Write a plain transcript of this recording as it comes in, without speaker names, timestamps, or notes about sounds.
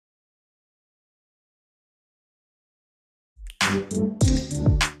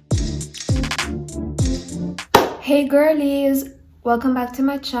Hey girlies, welcome back to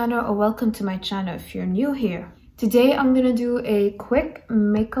my channel, or welcome to my channel if you're new here. Today I'm gonna do a quick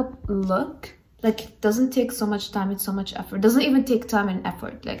makeup look. Like, it doesn't take so much time, it's so much effort. It doesn't even take time and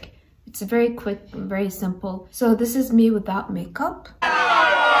effort. Like, it's very quick and very simple. So this is me without makeup.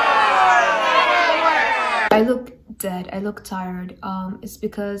 I look dead, I look tired. It's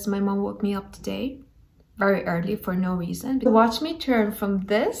because my mom woke me up today very early for no reason. Watch me turn from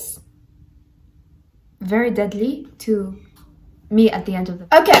this very deadly to me at the end of the...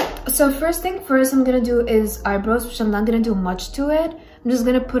 Okay, so first thing first, I'm gonna do is eyebrows, which I'm not gonna do much to it. I'm just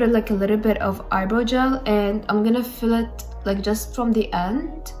gonna put it like a little bit of eyebrow gel, and I'm gonna fill it like just from the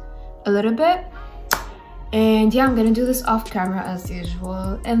end a little bit. And yeah, I'm gonna do this off camera as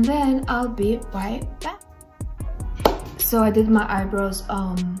usual, and then I'll be right back. So I did my eyebrows.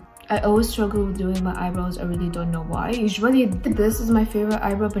 I always struggle with doing my eyebrows. I really don't know why. Usually this is my favorite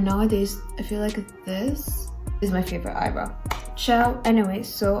eyebrow, but nowadays I feel like this is my favorite eyebrow. Ciao. Anyway,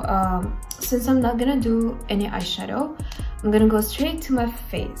 so since I'm not gonna do any eyeshadow, I'm gonna go straight to my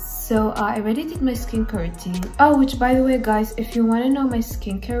face. So I already did my skincare routine. Oh, which by the way guys, if you want to know my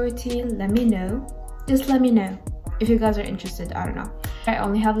skincare routine, let me know. Just let me know if you guys are interested. I don't know. I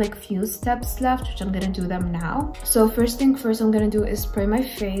only have like few steps left, which I'm gonna do them now. So first thing first, I'm gonna do is spray my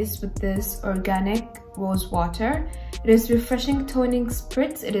face with this organic rose water. It is refreshing toning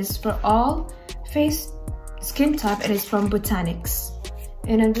spritz. It is for all face skin type. It is from Botanics,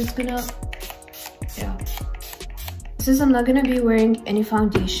 and I'm just gonna, yeah. Since I'm not gonna be wearing any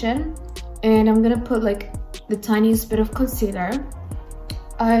foundation, and I'm gonna put like the tiniest bit of concealer,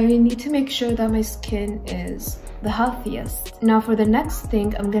 I need to make sure that my skin is the healthiest. Now for the next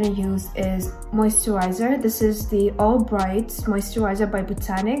thing I'm gonna use is moisturizer. This is the All Bright Moisturizer by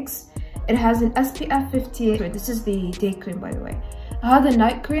Botanics. It has an SPF 50. This is the day cream, by the way. I have the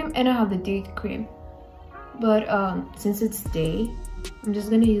night cream and I have the day cream. But since it's day, I'm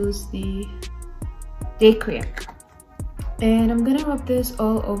just gonna use the day cream. And I'm gonna rub this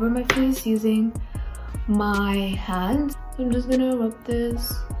all over my face using my hand. So I'm just gonna rub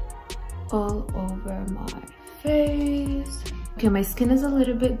this all over my face. Okay, my skin is a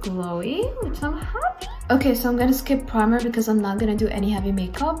little bit glowy, which I'm happy. Okay, so I'm gonna skip primer because I'm not gonna do any heavy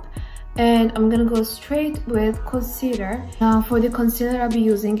makeup, and I'm gonna go straight with concealer. Now for the concealer I'll be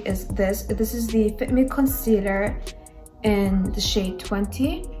using is this. This is the Fit Me concealer in the shade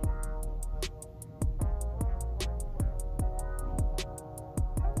 20.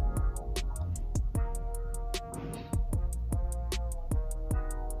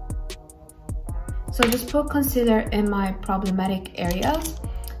 So I just put concealer in my problematic areas,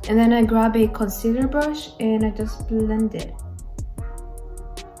 and then I grab a concealer brush and I just blend it.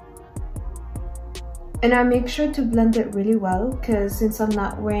 And I make sure to blend it really well, because since I'm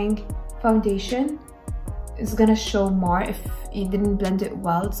not wearing foundation, it's gonna show more. If you didn't blend it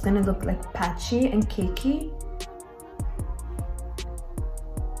well, it's gonna look like patchy and cakey.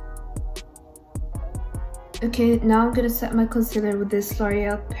 Okay, now I'm gonna set my concealer with this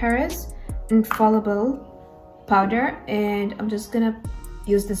L'Oreal Paris Infallible powder, and I'm just gonna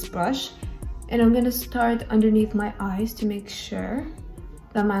use this brush, and I'm gonna start underneath my eyes to make sure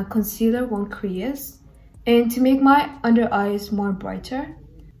that my concealer won't crease, and to make my under eyes more brighter.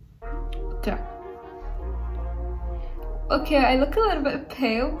 Okay, I look a little bit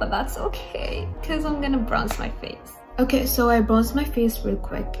pale, but that's okay because I'm gonna bronze my face. Okay, so I bronzed my face real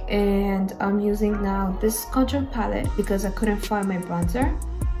quick, and I'm using now this contour palette because I couldn't find my bronzer.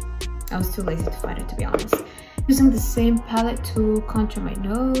 I was too lazy to find it, to be honest. Using the same palette to contour my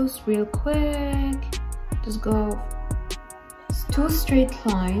nose real quick. Just go 2 straight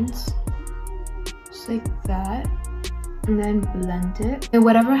lines, just like that, and then blend it. And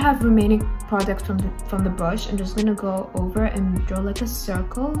whatever I have remaining product from the brush, I'm just gonna go over and draw like a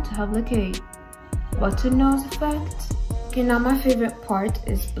circle to have like a button nose effect. Okay, now my favorite part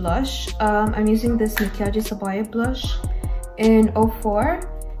is blush. I'm using this Mikyaji Sabaya blush in 04.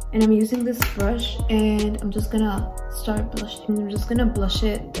 And I'm using this brush, and I'm just gonna start blushing. I'm just gonna blush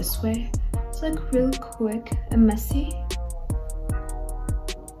it this way. It's like really quick and messy.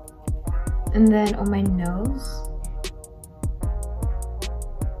 And then on my nose.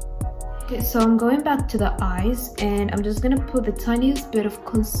 Okay, so I'm going back to the eyes, and I'm just gonna put the tiniest bit of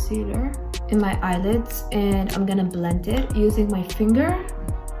concealer in my eyelids, and I'm gonna blend it using my finger.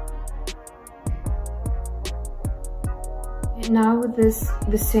 Now with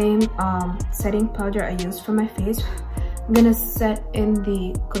the same setting powder I used for my face, I'm gonna set in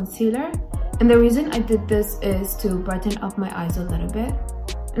the concealer. And the reason I did this is to brighten up my eyes a little bit.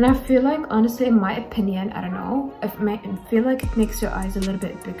 And I feel like, honestly, in my opinion, I don't know, I feel like it makes your eyes a little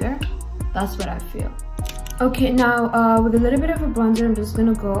bit bigger. That's what I feel. Okay, now with a little bit of a bronzer, I'm just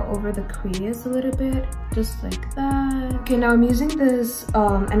gonna go over the crease a little bit, just like that. Okay, now I'm using this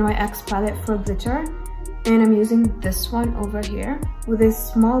NYX palette for glitter, and I'm using this one over here. With a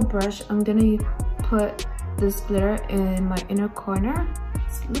small brush, I'm gonna put this glitter in my inner corner.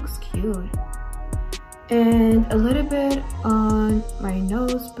 This looks cute. And a little bit on my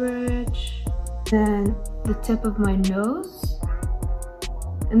nose bridge, then the tip of my nose,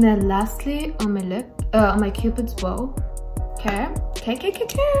 and then lastly on my lip, on my cupid's bow. Okay.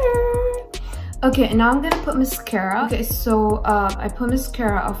 Okay, and now I'm gonna put mascara. Okay, so I put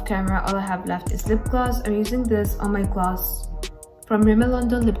mascara off camera. All I have left is lip gloss. I'm using this on my gloss from Rimmel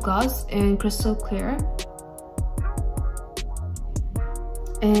London lip gloss in crystal clear.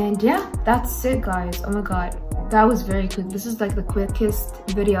 And yeah, that's it, guys. Oh my god, that was very quick. This is like the quickest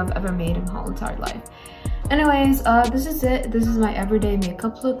video I've ever made in my whole entire life. Anyways, this is it. This is my everyday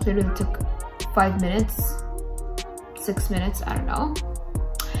makeup look. Literally took 5 minutes, 6 minutes, I don't know.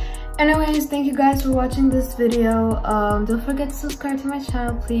 Anyways, thank you guys for watching this video. Don't forget to subscribe to my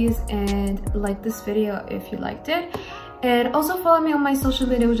channel, please, and like this video if you liked it. And also follow me on my social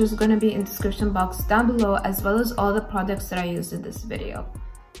media, which is going to be in the description box down below, as well as all the products that I used in this video.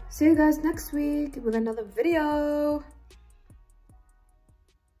 See you guys next week with another video.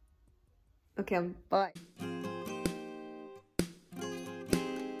 Okay, bye.